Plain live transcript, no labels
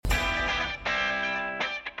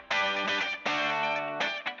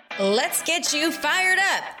Let's get you fired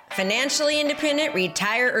up. Financially independent,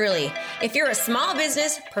 retire early. If you're a small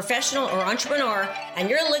business, professional, or entrepreneur,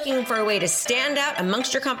 and you're looking for a way to stand out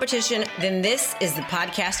amongst your competition, then this is the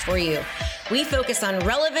podcast for you. We focus on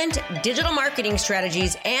relevant digital marketing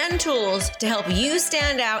strategies and tools to help you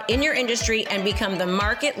stand out in your industry and become the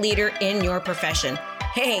market leader in your profession.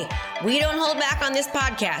 Hey, we don't hold back on this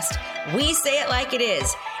podcast. We say it like it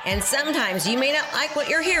is. And sometimes you may not like what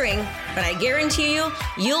you're hearing, but I guarantee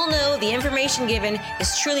you'll know the information given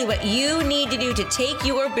is truly what you need to do to take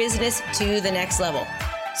your business to the next level.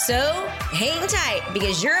 So hang tight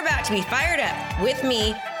because you're about to be fired up with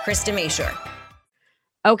me, Krista Mashore.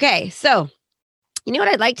 Okay, so you know what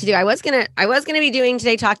I'd like to do? I was gonna be doing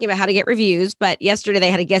today talking about how to get reviews, but yesterday they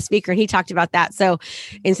had a guest speaker and he talked about that. So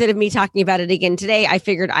instead of me talking about it again today, I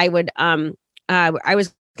figured I would I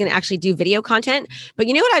was going to actually do video content. But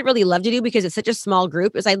you know what I'd really love to do, because it's such a small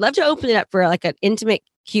group, is I'd love to open it up for like an intimate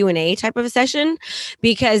Q&A type of a session,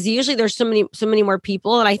 because usually there's so many more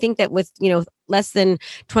people. And I think that with, less than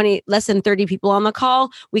 30 people on the call,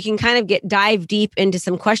 we can kind of dive deep into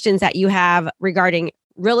some questions that you have regarding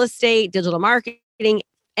real estate, digital marketing,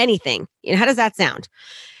 anything. How does that sound?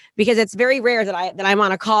 Because it's very rare that I'm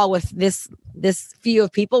on a call with this few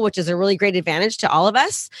of people, which is a really great advantage to all of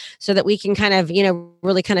us, so that we can kind of,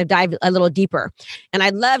 really kind of dive a little deeper. And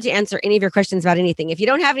I'd love to answer any of your questions about anything. If you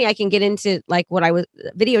don't have any, I can get into like what I was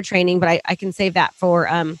video training, but I can save that for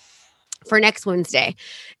next Wednesday.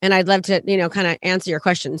 And I'd love to, kind of answer your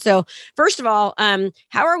questions. So first of all,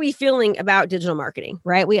 how are we feeling about digital marketing,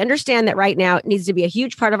 right? We understand that right now it needs to be a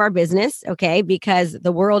huge part of our business, okay? Because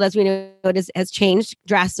the world, as we know, has changed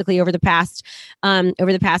drastically over the past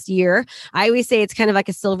year. I always say it's kind of like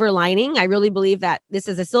a silver lining. I really believe that this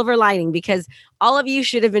is a silver lining, because all of you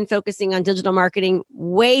should have been focusing on digital marketing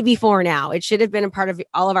way before now. It should have been a part of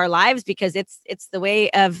all of our lives, because it's the way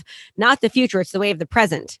of not the future, it's the way of the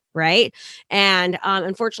present, right? And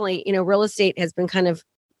unfortunately, real estate has been kind of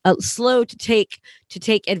slow to take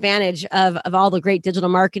advantage of all the great digital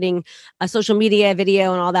marketing, social media,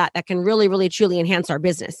 video, and all that can really, really, truly enhance our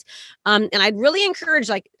business. And I'd really encourage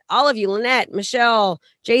all of you, Lynette, Michelle,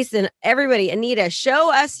 Jason, everybody, Anita,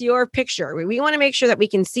 show us your picture. We want to make sure that we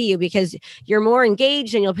can see you, because you're more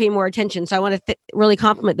engaged and you'll pay more attention. So I want to really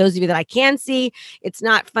compliment those of you that I can see. It's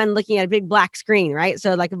not fun looking at a big black screen, right?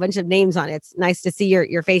 So like a bunch of names on it. It's nice to see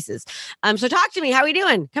your faces. So talk to me. How are we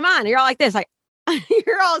doing? Come on. You're all like this.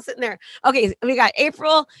 You're all sitting there. Okay. We got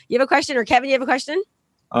April. You have a question? Or Kevin, you have a question?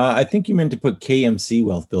 I think you meant to put KMC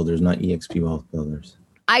Wealth Builders, not EXP Wealth Builders.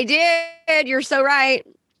 I did. You're so right.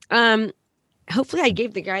 Hopefully I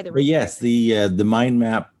gave the guy the. But yes, the mind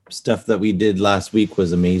map stuff that we did last week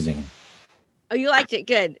was amazing. Oh, you liked it?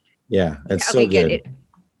 Good. Yeah, that's so good.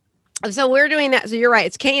 So we're doing that. So you're right.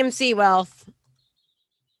 It's KMC Wealth.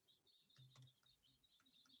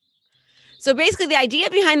 So basically the idea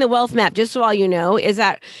behind the wealth map, just so all you know, is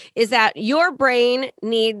that your brain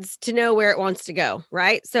needs to know where it wants to go,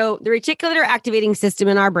 right? So the reticular activating system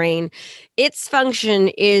in our brain, its function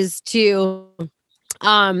is to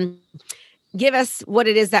give us what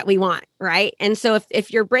it is that we want, right? And so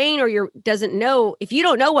if your brain if you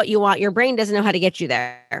don't know what you want, your brain doesn't know how to get you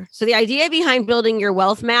there. So the idea behind building your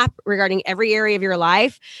wealth map regarding every area of your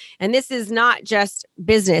life, and this is not just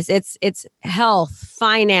business, it's health,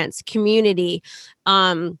 finance, community,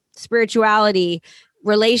 spirituality,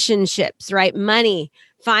 relationships, right? Money,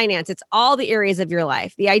 finance, it's all the areas of your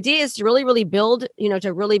life. The idea is to really, really build,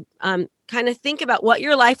 to really kind of think about what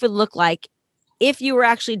your life would look like if you were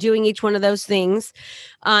actually doing each one of those things.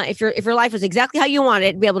 If your life was exactly how you want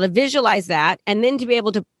it, be able to visualize that, and then to be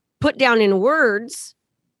able to put down in words,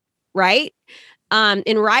 right?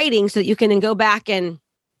 In writing, so that you can then go back and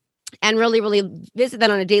really, really visit that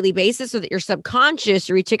on a daily basis, so that your subconscious,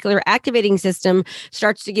 your reticular activating system,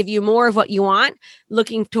 starts to give you more of what you want,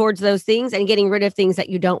 looking towards those things and getting rid of things that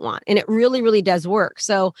you don't want. And it really, really does work.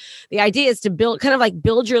 So the idea is to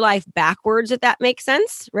build your life backwards, if that makes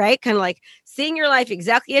sense, right? Kind of like seeing your life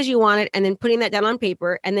exactly as you want it, and then putting that down on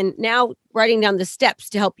paper, and then now writing down the steps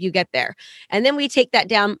to help you get there. And then we take that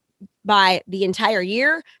down by the entire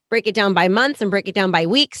year, break it down by months, and break it down by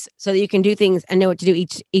weeks, so that you can do things and know what to do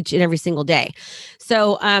each and every single day.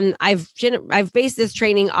 So I've based this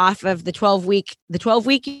training off of the 12-week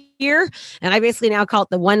year, and I basically now call it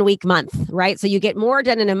the 1 week month, right? So you get more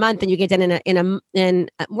done in a month than you get done in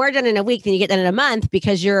more done in a week than you get done in a month,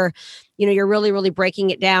 because you're really, really breaking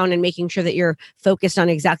it down and making sure that you're focused on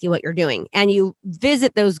exactly what you're doing. And you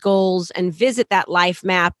visit those goals and visit that life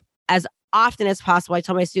map as often as possible. I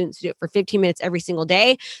tell my students to do it for 15 minutes every single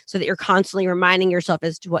day, so that you're constantly reminding yourself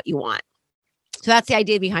as to what you want. So that's the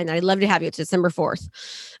idea behind that. I'd love to have you. It's December 4th.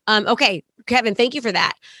 Okay, Kevin, thank you for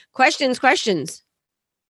that. Questions.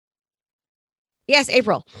 Yes,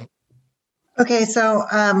 April. Okay, so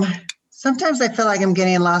sometimes I feel like I'm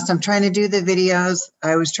getting lost. I'm trying to do the videos.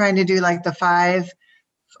 I was trying to do like the 5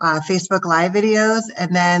 Facebook Live videos,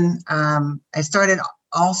 and then I started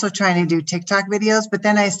also trying to do TikTok videos, but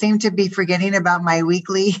then I seem to be forgetting about my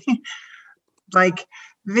weekly like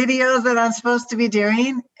videos that I'm supposed to be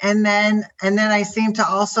doing. And then I seem to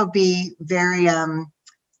also be very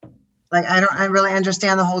like I don't really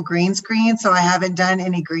understand the whole green screen. So I haven't done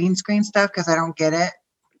any green screen stuff because I don't get it.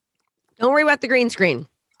 Don't worry about the green screen.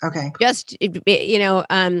 Okay. Just,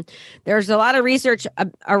 there's a lot of research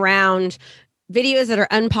around videos that are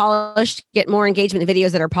unpolished get more engagement than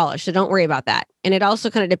videos that are polished. So don't worry about that. And it also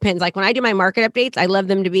kind of depends. Like when I do my market updates, I love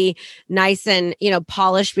them to be nice and,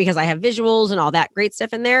 polished because I have visuals and all that great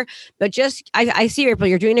stuff in there. But I see April,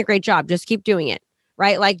 you're doing a great job. Just keep doing it.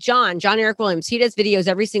 Right? Like John Eric Williams, he does videos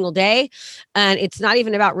every single day. And it's not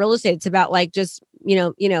even about real estate. It's about like just,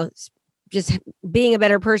 just being a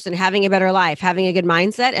better person, having a better life, having a good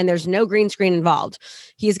mindset. And there's no green screen involved.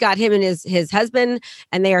 He's got him and his husband,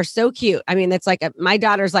 and they are so cute. I mean, that's like my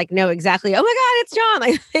daughter's like, no, exactly. Oh my God, it's John.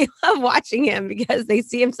 Like they love watching him because they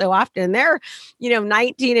see him so often. They're,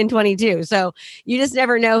 19 and 22. So you just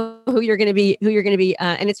never know who you're going to be.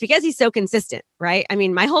 And it's because he's so consistent, right? I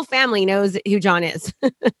mean, my whole family knows who John is.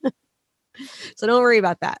 So don't worry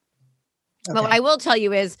about that. Okay. But what I will tell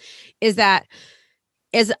you is that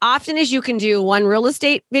as often as you can do one real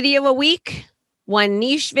estate video a week, one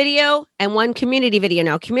niche video, and one community video.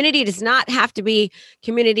 Now, community does not have to be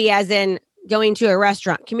community as in going to a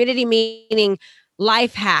restaurant. Community meaning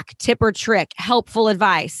life hack, tip or trick, helpful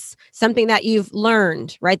advice, something that you've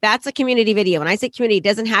learned, right? That's a community video. When I say community, it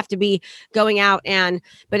doesn't have to be going out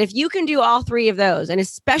but if you can do all 3 of those, and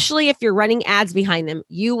especially if you're running ads behind them,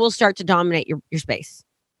 you will start to dominate your space.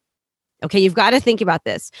 Okay, you've got to think about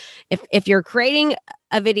this. If you're creating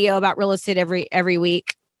a video about real estate every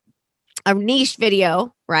week, a niche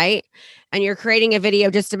video, right? And you're creating a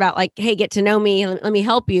video just about like, hey, get to know me, let me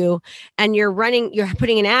help you. And you're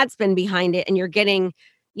putting an ad spend behind it, and you're getting,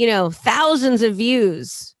 thousands of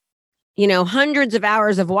views, hundreds of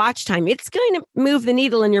hours of watch time. It's going to move the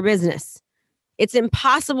needle in your business. It's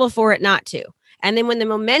impossible for it not to. And then when the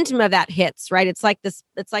momentum of that hits, right? It's like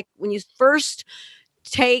when you first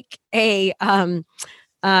take a oh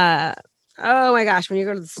my gosh, when you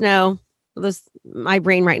go to the snow, my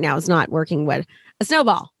brain right now is not working with a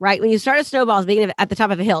snowball, right? When you start a snowball at the top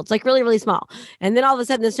of a hill, it's like really, really small. And then all of a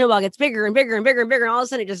sudden the snowball gets bigger and bigger and bigger and bigger. And all of a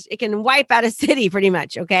sudden it can wipe out a city pretty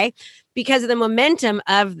much. Okay. Because of the momentum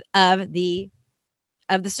of the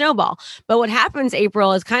snowball. But what happens,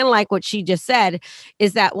 April, is kind of like what she just said,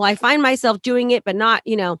 is that, well, I find myself doing it, but not,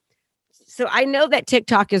 so I know that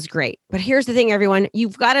TikTok is great, but here's the thing, everyone,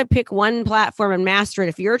 you've got to pick one platform and master it.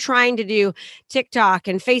 If you're trying to do TikTok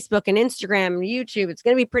and Facebook and Instagram and YouTube, it's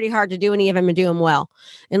going to be pretty hard to do any of them and do them well,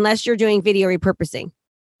 unless you're doing video repurposing,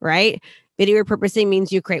 right? Video repurposing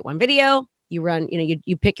means you create one video, you run,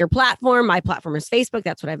 you pick your platform. My platform is Facebook.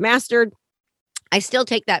 That's what I've mastered. I still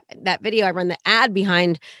take that video. I run the ad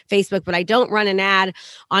behind Facebook, but I don't run an ad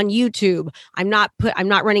on YouTube. I'm not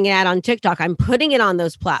running an ad on TikTok. I'm putting it on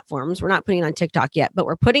those platforms. We're not putting it on TikTok yet, but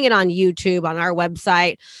we're putting it on YouTube, on our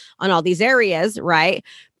website, on all these areas, right?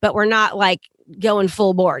 But we're not like going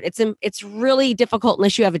full board. It's really difficult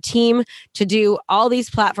unless you have a team to do all these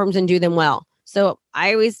platforms and do them well. So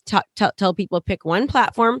I always tell people, pick one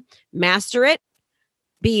platform, master it,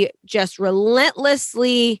 be just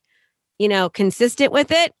relentlessly consistent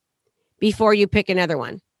with it before you pick another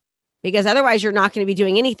one, because otherwise you're not going to be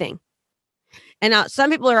doing anything. And now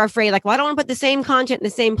some people are afraid, like, well, I don't want to put the same content in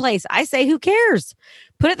the same place. I say, who cares?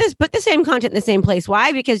 Put the same content in the same place.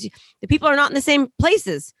 Why? Because the people are not in the same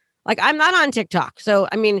places. Like I'm not on TikTok. So,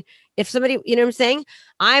 I mean, if somebody, what I'm saying?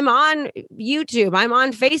 I'm on YouTube, I'm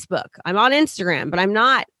on Facebook, I'm on Instagram, but I'm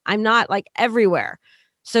not like everywhere.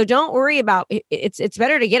 So don't worry about it. It's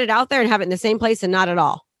better to get it out there and have it in the same place and not at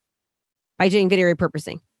all, by doing video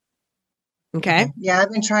repurposing. Okay. Yeah,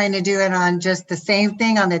 I've been trying to do it on just the same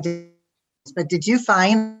thing on the, but did you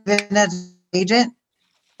find an agent?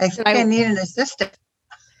 I think I need an assistant.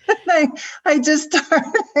 I just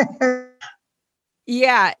started.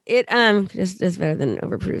 Yeah, it is better than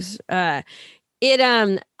overproduce.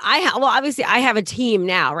 Obviously I have a team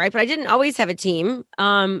now, right? But I didn't always have a team.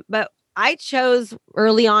 But I chose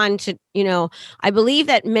early on to, I believe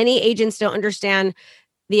that many agents don't understand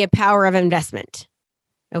the power of investment.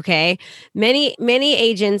 Okay. Many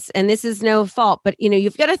agents, and this is no fault, but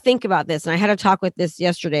you've got to think about this. And I had a talk with this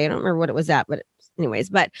yesterday. I don't remember what it was at, but anyways,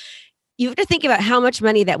 but you have to think about how much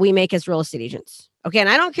money that we make as real estate agents. Okay. And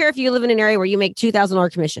I don't care if you live in an area where you make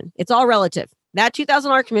 $2,000 commission. It's all relative. That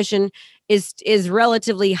 $2,000 commission is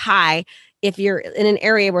relatively high if you're in an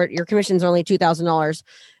area where your commissions are only $2,000.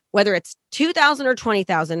 Whether it's $2,000 or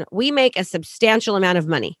 $20,000, we make a substantial amount of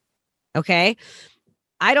money. Okay.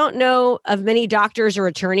 I don't know of many doctors or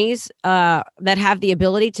attorneys that have the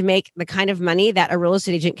ability to make the kind of money that a real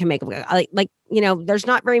estate agent can make. There's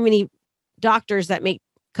not very many doctors that make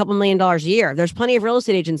a couple $1 million a year. There's plenty of real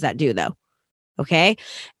estate agents that do, though. Okay.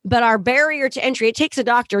 But our barrier to entry, it takes a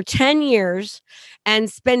doctor 10 years and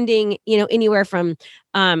spending, anywhere from,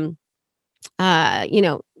 $20,000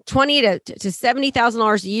 to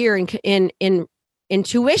 $70,000 a year in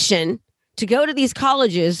tuition to go to these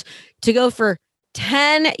colleges to go for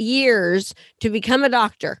 10 years to become a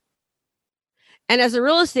doctor. And as a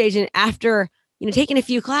real estate agent, after, taking a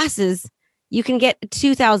few classes, you can get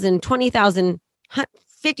 $2,000, $20,000,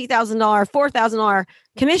 $50,000, $4,000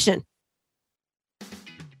 commission.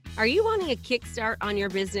 Are you wanting a kickstart on your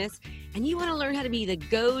business and you want to learn how to be the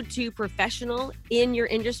go-to professional in your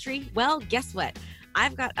industry? Well, guess what?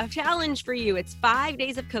 I've got a challenge for you. It's 5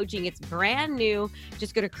 days of coaching. It's brand new.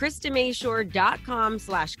 Just go to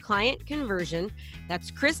KristaMashore.com/client conversion. That's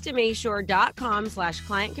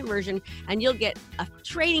KristaMashore.com/client conversion. And you'll get a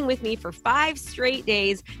training with me for 5 straight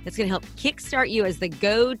days that's going to help kickstart you as the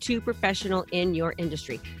go-to professional in your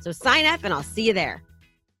industry. So sign up and I'll see you there.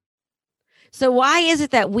 So why is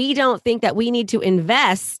it that we don't think that we need to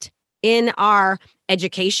invest in our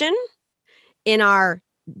education, in our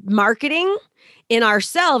marketing, in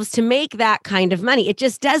ourselves to make that kind of money? It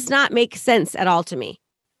just does not make sense at all to me.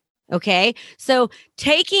 Okay. So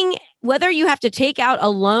whether you have to take out a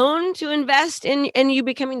loan to invest in you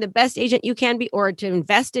becoming the best agent you can be, or to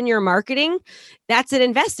invest in your marketing, that's an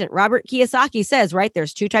investment. Robert Kiyosaki says, right,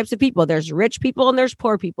 there's 2 types of people. There's rich people and there's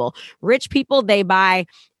poor people. Rich people, they buy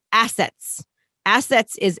assets.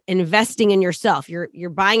 Assets is investing in yourself. You're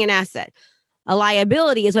buying an asset. A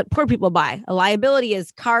liability is what poor people buy. A liability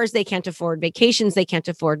is cars they can't afford, vacations they can't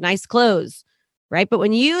afford, nice clothes, right? But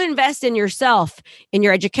when you invest in yourself, in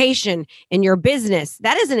your education, in your business,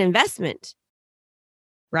 that is an investment,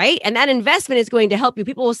 right? And that investment is going to help you.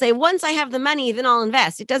 People will say, once I have the money, then I'll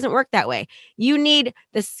invest. It doesn't work that way. You need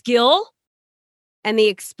the skill and the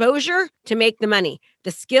exposure to make the money.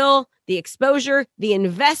 The skill, the exposure, the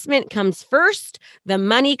investment comes first. The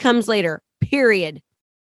money comes later, period.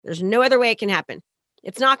 There's no other way it can happen.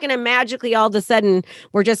 It's not going to magically all of a sudden,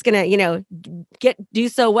 we're just going to, do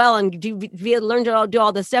so well and learn to do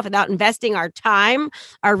all this stuff without investing our time,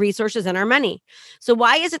 our resources, and our money. So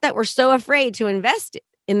why is it that we're so afraid to invest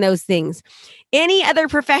in those things? Any other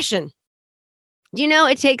profession,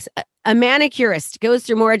 it takes a manicurist goes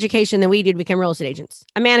through more education than we did to become real estate agents.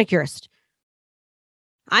 A manicurist.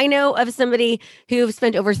 I know of somebody who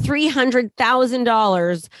spent over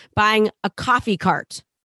 $300,000 buying a coffee cart.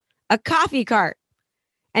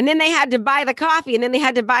 And then they had to buy the coffee, and then they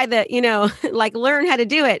had to buy the, learn how to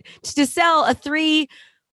do it to sell a $3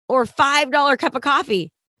 or $5 cup of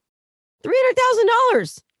coffee.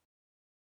 $300,000.